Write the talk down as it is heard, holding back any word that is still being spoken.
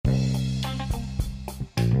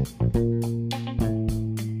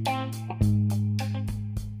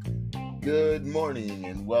Good morning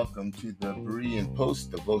and welcome to the Berean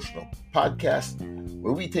Post devotional podcast,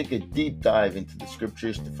 where we take a deep dive into the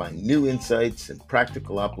scriptures to find new insights and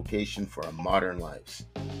practical application for our modern lives.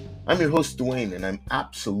 I'm your host, Dwayne, and I'm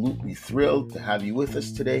absolutely thrilled to have you with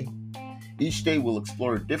us today. Each day we'll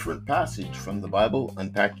explore a different passage from the Bible,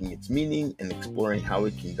 unpacking its meaning and exploring how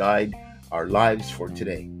it can guide our lives for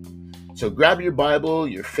today. So grab your Bible,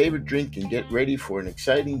 your favorite drink, and get ready for an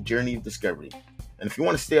exciting journey of discovery. And if you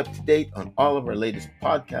want to stay up to date on all of our latest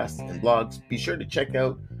podcasts and blogs, be sure to check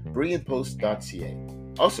out bereanpost.ca.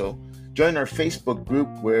 Also, join our Facebook group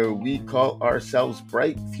where we call ourselves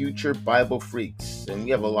Bright Future Bible Freaks, and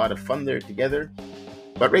we have a lot of fun there together.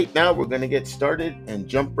 But right now, we're going to get started and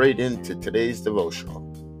jump right into today's devotional.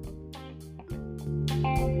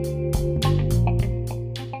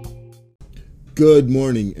 Good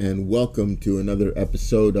morning and welcome to another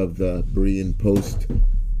episode of the Berean Post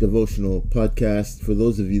devotional podcast. For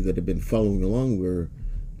those of you that have been following along, we're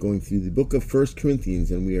going through the book of 1 Corinthians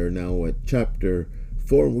and we are now at chapter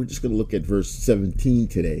 4. We're just going to look at verse 17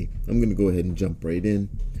 today. I'm going to go ahead and jump right in.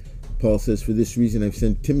 Paul says, "For this reason I've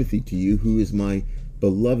sent Timothy to you, who is my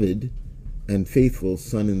beloved and faithful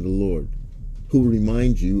son in the Lord, who will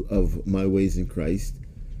remind you of my ways in Christ,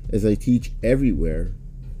 as I teach everywhere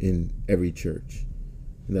in every church."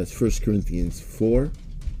 And that's 1 Corinthians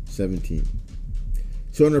 4:17.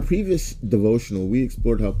 So in our previous devotional, we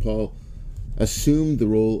explored how Paul assumed the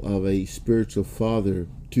role of a spiritual father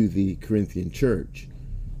to the Corinthian church.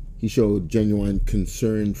 He showed genuine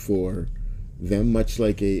concern for them, much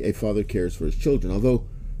like a father cares for his children. Although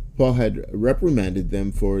Paul had reprimanded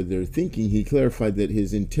them for their thinking, he clarified that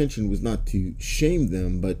his intention was not to shame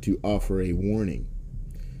them, but to offer a warning.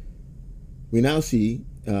 We now see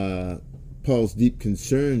Paul's deep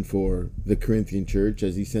concern for the Corinthian church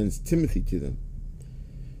as he sends Timothy to them.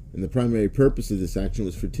 And the primary purpose of this action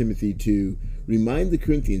was for Timothy to remind the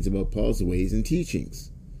Corinthians about Paul's ways and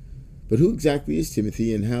teachings. But who exactly is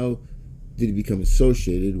Timothy, and how did he become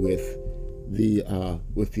associated with the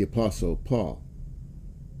Apostle Paul?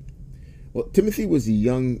 Well, Timothy was a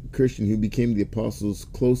young Christian who became the Apostle's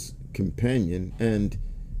close companion and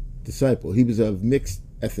disciple. He was of mixed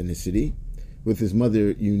ethnicity, with his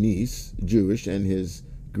mother Eunice, Jewish, and his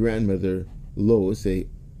grandmother Lois,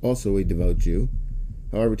 also a devout Jew.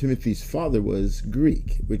 However, Timothy's father was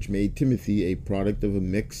Greek, which made Timothy a product of a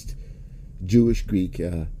mixed Jewish-Greek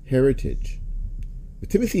heritage.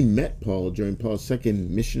 But Timothy met Paul during Paul's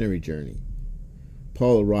second missionary journey.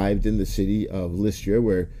 Paul arrived in the city of Lystra,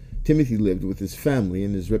 where Timothy lived with his family,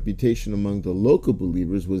 and his reputation among the local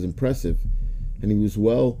believers was impressive, and he was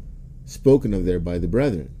well spoken of there by the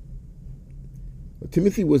brethren. But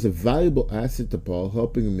Timothy was a valuable asset to Paul,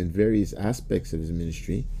 helping him in various aspects of his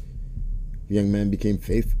ministry. The young man became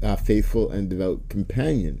faithful and devout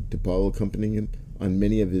companion to Paul, accompanying him on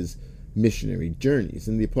many of his missionary journeys.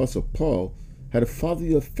 And the Apostle Paul had a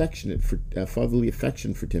fatherly affection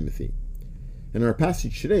for Timothy. In our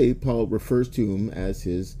passage today, Paul refers to him as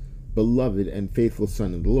his beloved and faithful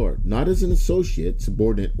son in the Lord, not as an associate,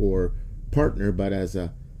 subordinate, or partner, but as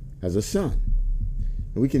a son.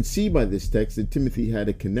 And we can see by this text that Timothy had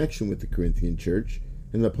a connection with the Corinthian church,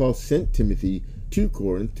 and that Paul sent Timothy to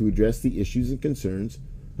Corinth to address the issues and concerns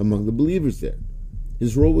among the believers there.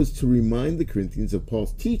 His role was to remind the Corinthians of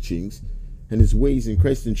Paul's teachings and his ways in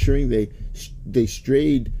Christ, ensuring they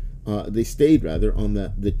stayed on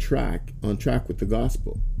track with the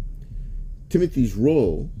gospel. Timothy's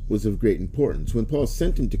role was of great importance. When Paul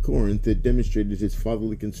sent him to Corinth, it demonstrated his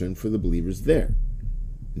fatherly concern for the believers there.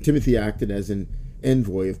 And Timothy acted as an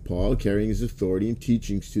envoy of Paul, carrying his authority and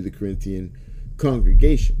teachings to the Corinthian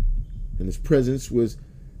congregation. And his presence was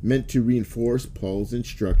meant to reinforce Paul's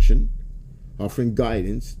instruction, offering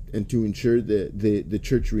guidance, and to ensure that the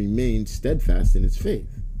church remained steadfast in its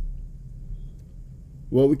faith.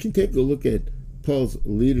 Well, we can take a look at Paul's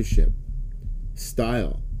leadership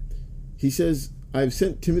style. He says, "I've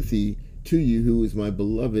sent Timothy to you, who is my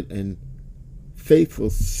beloved and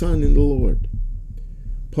faithful son in the Lord."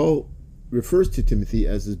 Paul refers to Timothy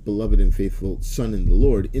as his beloved and faithful son in the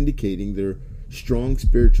Lord, indicating their strong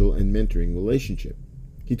spiritual and mentoring relationship.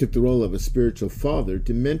 He took the role of a spiritual father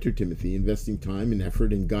to mentor Timothy, investing time and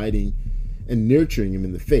effort in guiding and nurturing him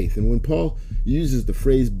in the faith. And when Paul uses the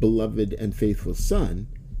phrase beloved and faithful son,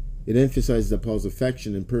 it emphasizes Paul's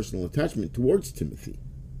affection and personal attachment towards Timothy.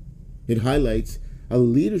 It highlights a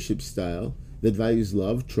leadership style that values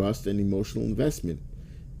love, trust, and emotional investment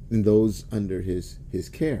in those under his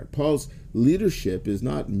care. Paul's leadership is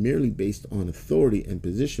not merely based on authority and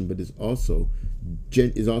position, but is also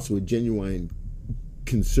a genuine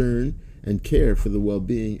concern and care for the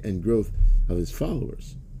well-being and growth of his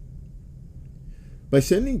followers. By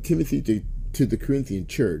sending Timothy to the Corinthian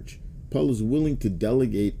church, Paul is willing to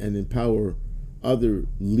delegate and empower other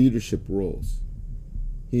leadership roles.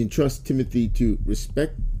 He entrusts Timothy to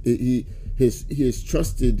he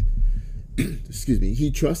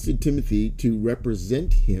trusted Timothy to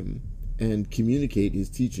represent him and communicate his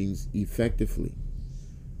teachings effectively.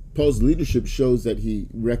 Paul's leadership shows that he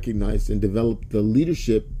recognized and developed the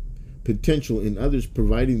leadership potential in others,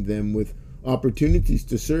 providing them with opportunities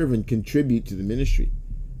to serve and contribute to the ministry.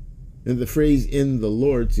 And the phrase "in the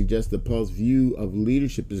Lord" suggests that Paul's view of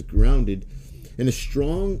leadership is grounded in a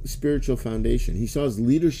strong spiritual foundation. He saw his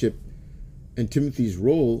leadership and Timothy's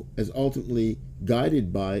role as ultimately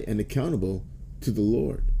guided by and accountable to the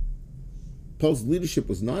Lord. Paul's leadership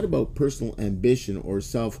was not about personal ambition or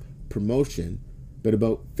self-promotion, but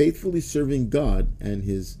about faithfully serving God and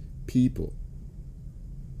his people.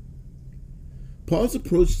 Paul's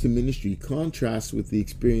approach to ministry contrasts with the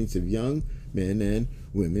experience of young men and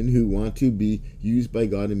women who want to be used by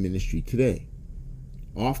God in ministry today.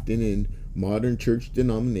 Often in modern church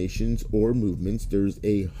denominations or movements, there's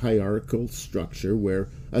a hierarchical structure where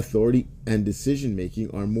authority and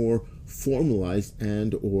decision-making are more formalized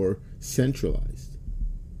and or centralized.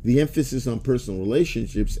 The emphasis on personal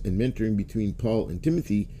relationships and mentoring between Paul and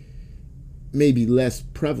Timothy may be less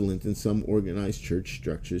prevalent in some organized church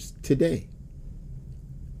structures today.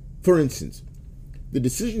 For instance, the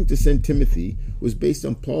decision to send Timothy was based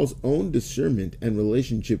on Paul's own discernment and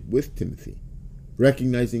relationship with Timothy,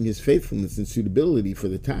 recognizing his faithfulness and suitability for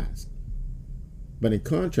the task. But in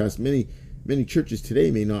contrast, many churches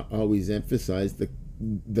today may not always emphasize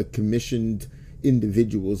the commissioned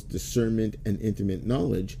individual's discernment and intimate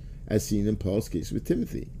knowledge, as seen in Paul's case with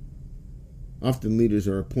Timothy. Often leaders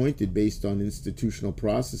are appointed based on institutional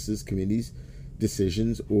processes, committees,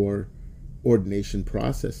 decisions, or ordination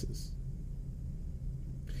processes.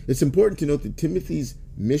 It's important to note that Timothy's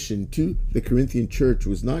mission to the Corinthian church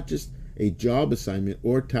was not just a job assignment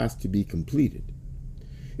or task to be completed.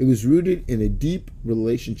 It was rooted in a deep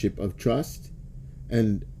relationship of trust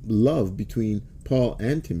and love between Paul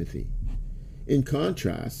and Timothy. In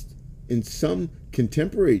contrast, in some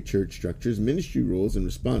contemporary church structures, ministry roles and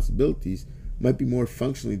responsibilities might be more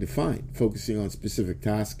functionally defined, focusing on specific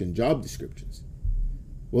tasks and job descriptions.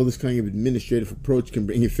 While this kind of administrative approach can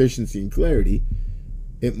bring efficiency and clarity,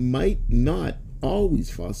 it might not always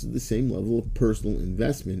foster the same level of personal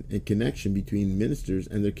investment and connection between ministers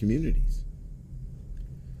and their communities.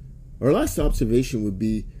 Our last observation would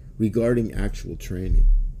be regarding actual training.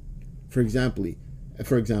 For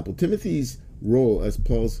example, Timothy's role as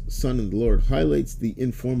Paul's son in the Lord highlights the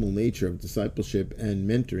informal nature of discipleship and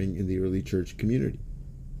mentoring in the early church community.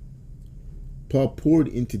 Paul poured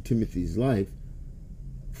into Timothy's life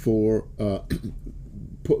for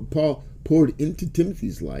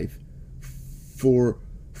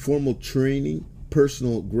formal training,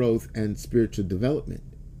 personal growth, and spiritual development.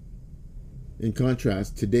 In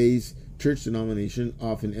contrast, today's church denomination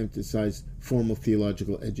often emphasize formal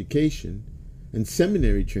theological education and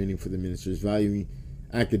seminary training for the ministers, valuing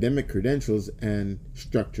academic credentials and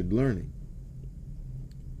structured learning.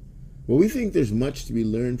 Well, we think there's much to be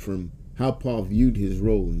learned from how Paul viewed his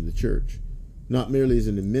role in the church, not merely as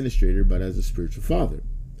an administrator, but as a spiritual father.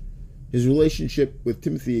 His relationship with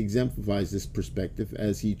Timothy exemplifies this perspective,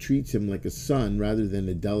 as he treats him like a son rather than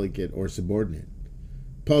a delegate or subordinate.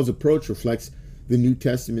 Paul's approach reflects the New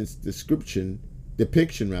Testament's depiction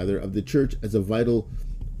of the church as a vital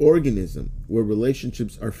organism where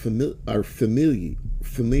relationships are familial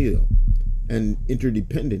and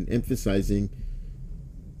interdependent, emphasizing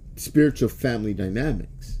spiritual family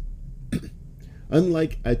dynamics.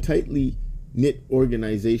 Unlike a tightly knit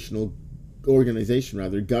organization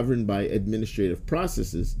governed by administrative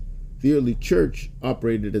processes, the early church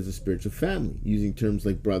operated as a spiritual family, using terms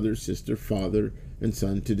like brother, sister, father, and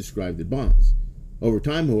son to describe their bonds. Over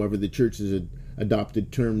time, however, the church has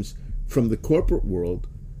adopted terms from the corporate world,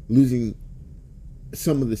 losing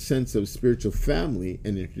some of the sense of spiritual family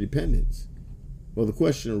and interdependence. Well, the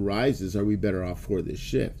question arises, are we better off for this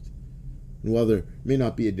shift? And while there may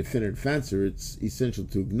not be a definitive answer, it's essential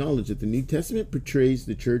to acknowledge that the New Testament portrays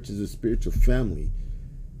the church as a spiritual family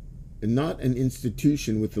and not an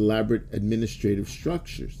institution with elaborate administrative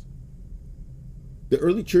structures. The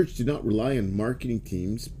early church did not rely on marketing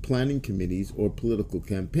teams, planning committees, or political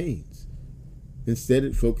campaigns. Instead,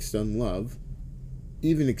 it focused on love,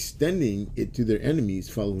 even extending it to their enemies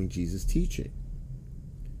following Jesus' teaching.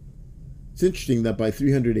 It's interesting that by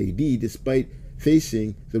 300 AD, despite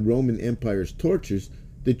facing the Roman Empire's tortures,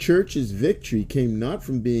 The church's victory came not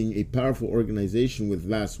from being a powerful organization with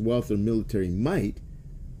vast wealth or military might,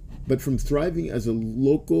 but from thriving as a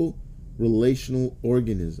local relational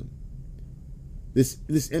organism.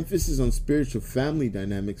 This emphasis on spiritual family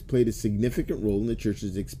dynamics played a significant role in the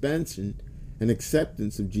church's expansion and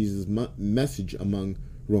acceptance of Jesus' message among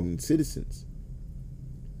Roman citizens.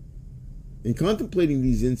 In contemplating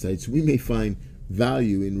these insights, we may find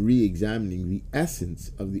value in re-examining the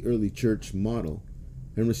essence of the early church model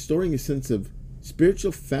and restoring a sense of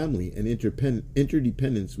spiritual family and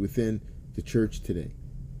interdependence within the church today.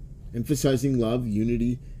 Emphasizing love,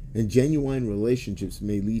 unity, and genuine relationships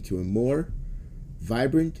may lead to a more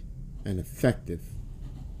vibrant and effective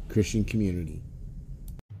Christian community.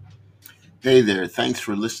 Hey there, thanks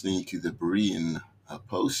for listening to the Berean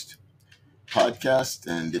Post podcast.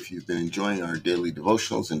 And if you've been enjoying our daily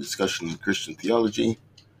devotionals and discussion on Christian theology,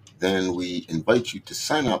 then we invite you to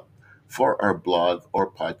sign up for our blog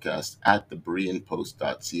or podcast at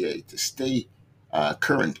thebereanpost.ca to stay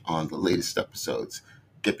current on the latest episodes,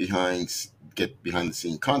 get behind the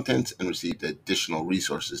scene content, and receive additional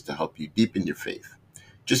resources to help you deepen your faith.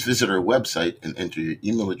 Just visit our website and enter your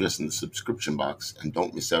email address in the subscription box, and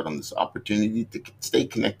don't miss out on this opportunity to stay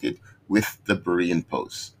connected with the Berean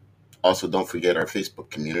Post. Also, don't forget our Facebook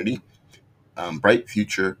community, Bright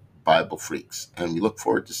Future Bible Freaks, and we look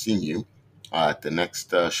forward to seeing you at the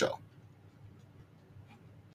next show.